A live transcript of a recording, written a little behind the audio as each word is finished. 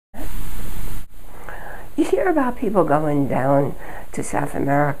You hear about people going down to South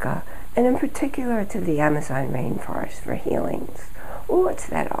America, and in particular to the Amazon rainforest for healings. Well, what's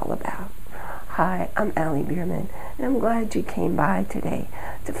that all about? Hi, I'm Allie Bierman, and I'm glad you came by today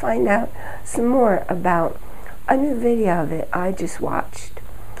to find out some more about a new video that I just watched,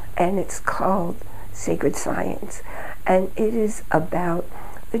 and it's called Sacred Science, and it is about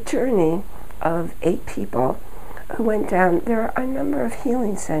the journey of 8 people who went down. There are a number of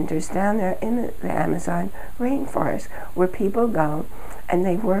healing centers down there in the Amazon rainforest where people go and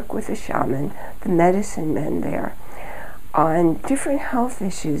they work with a shaman, the medicine men there, on different health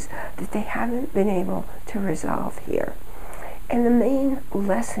issues that they haven't been able to resolve here. And the main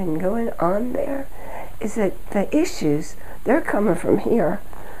lesson going on there is that the issues, they're coming from here,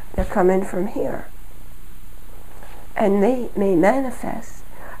 they're coming from here. And they may manifest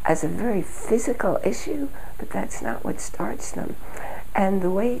as a very physical issue, but that's not what starts them. And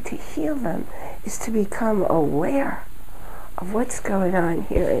the way to heal them is to become aware of what's going on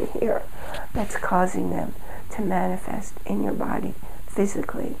here and here that's causing them to manifest in your body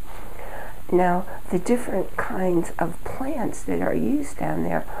physically. Now, the different kinds of plants that are used down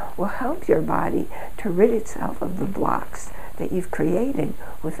there will help your body to rid itself of the blocks that you've created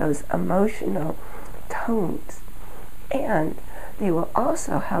with those emotional tones. And they will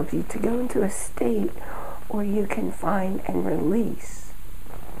also help you to go into a state where you can find and release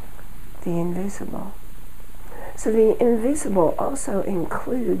the invisible. So the invisible also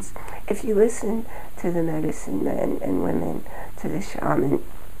includes, if you listen to the medicine men and women, to the shaman,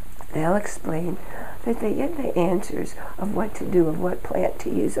 they'll explain that they get the answers of what to do, of what plant to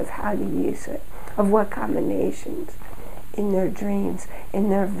use, of how to use it, of what combinations in their dreams, in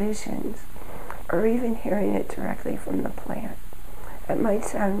their visions, or even hearing it directly from the plant. It might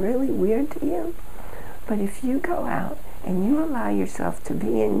sound really weird to you, but if you go out and you allow yourself to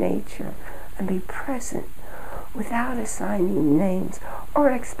be in nature and be present without assigning names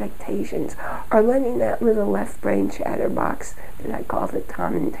or expectations or letting that little left brain chatterbox that I call the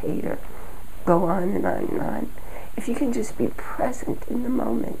commentator go on and on and on, if you can just be present in the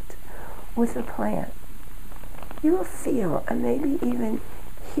moment with the plant, you will feel and maybe even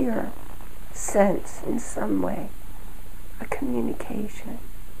hear, sense in some way a communication,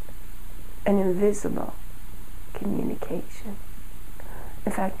 an invisible communication.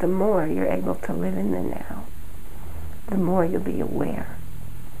 In fact, the more you're able to live in the now, the more you'll be aware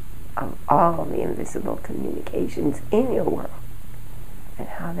of all the invisible communications in your world and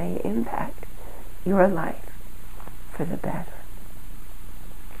how they impact your life for the better.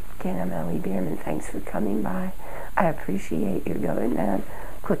 Again, I'm Allie Bierman. Thanks for coming by. I appreciate your going down,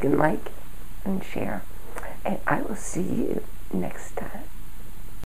 clicking like and share. And I will see you next time.